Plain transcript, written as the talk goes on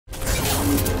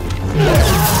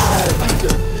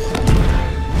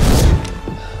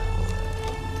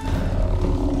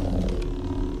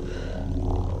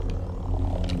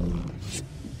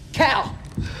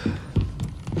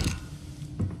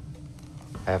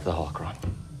have the holocron.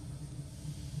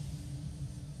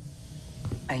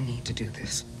 I need to do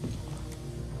this.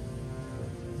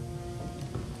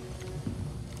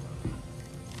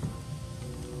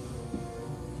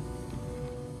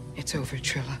 It's over,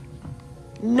 Trilla.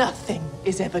 Nothing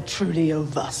is ever truly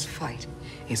over. This fight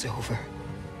is over.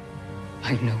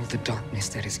 I know the darkness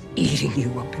that is eating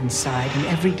you up inside, and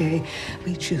every day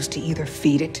we choose to either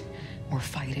feed it or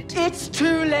fight it. It's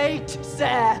too late,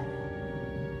 sir.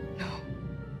 No,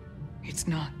 it's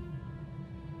not.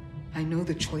 I know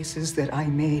the choices that I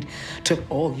made took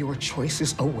all your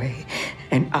choices away,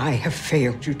 and I have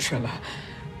failed you, Trilla.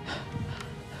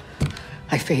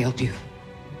 I failed you.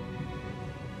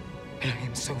 And I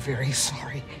am so very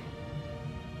sorry.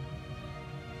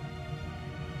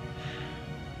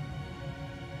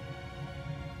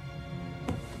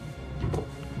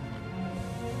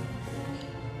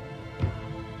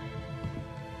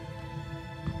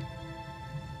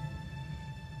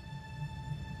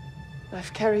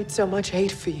 I've carried so much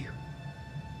hate for you.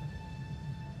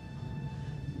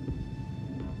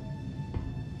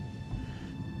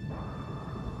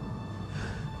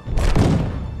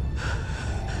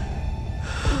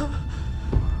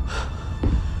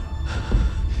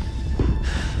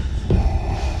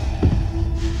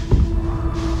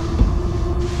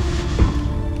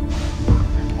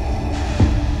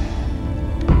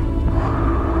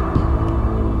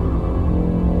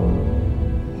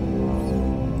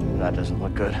 That doesn't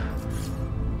look good.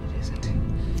 It isn't.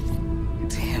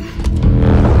 It's him.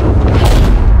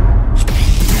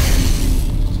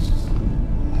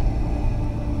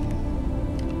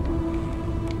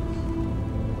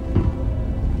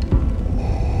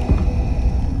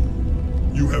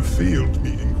 You have failed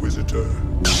me, Inquisitor.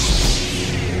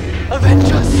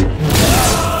 Avenge us!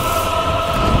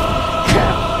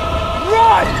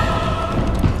 Run!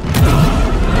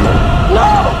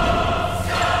 No!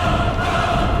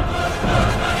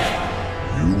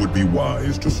 You would be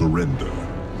wise to surrender.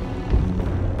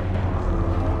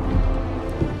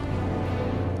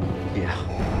 Yeah.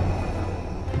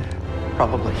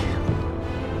 Probably.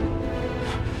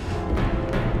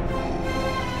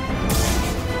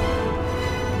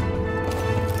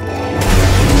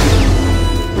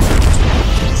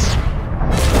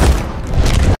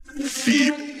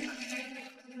 See me.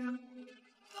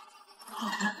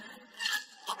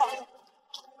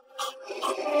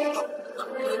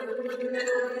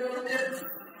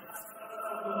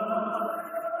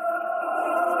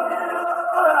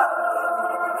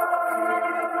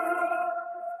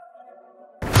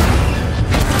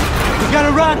 We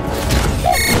gotta run!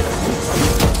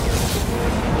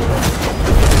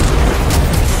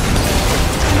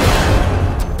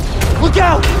 Look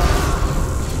out!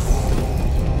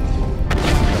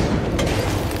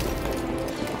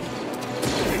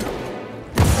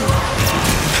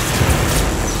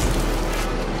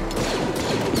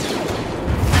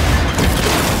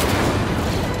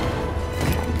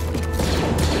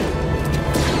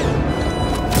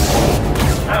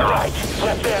 All right,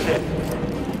 let's end it.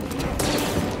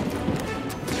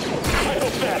 I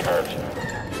hope that hurt.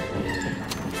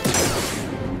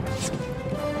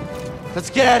 Let's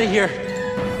get out of here.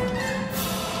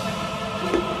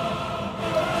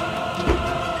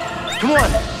 Come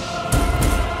on!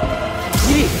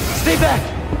 Yee, stay back!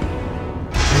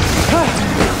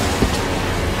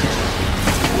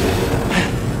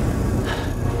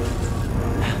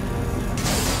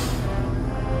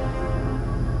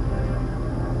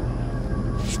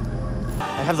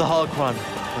 I have the holocron,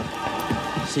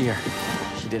 but see her.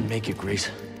 She didn't make it, Grace.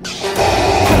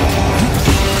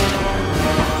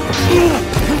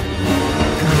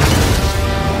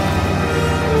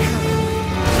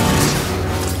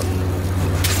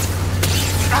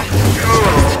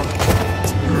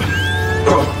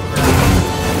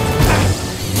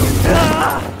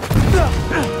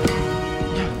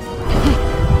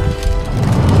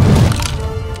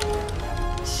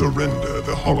 Surrender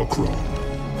the holocron.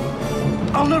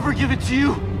 I'll never give it to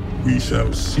you! We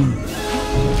shall see.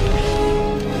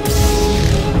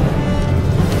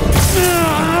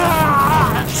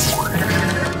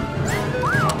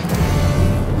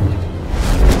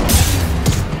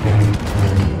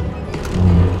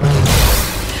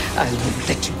 I won't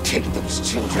let you take those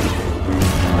children.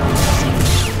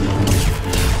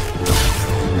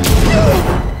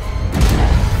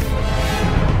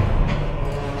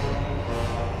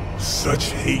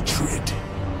 Such hatred.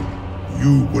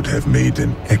 You would have made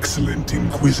an excellent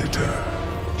Inquisitor.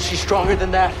 She's stronger than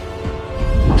that.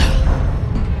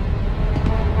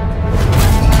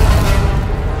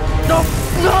 No!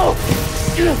 No!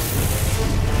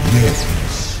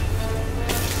 Yes.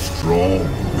 Strong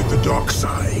with the dark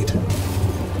side.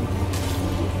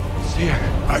 Seer.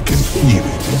 I can feel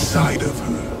it inside of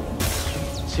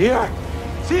her. Seer!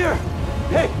 Seer!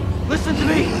 Hey, listen to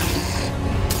me! You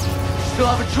still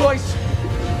have a choice.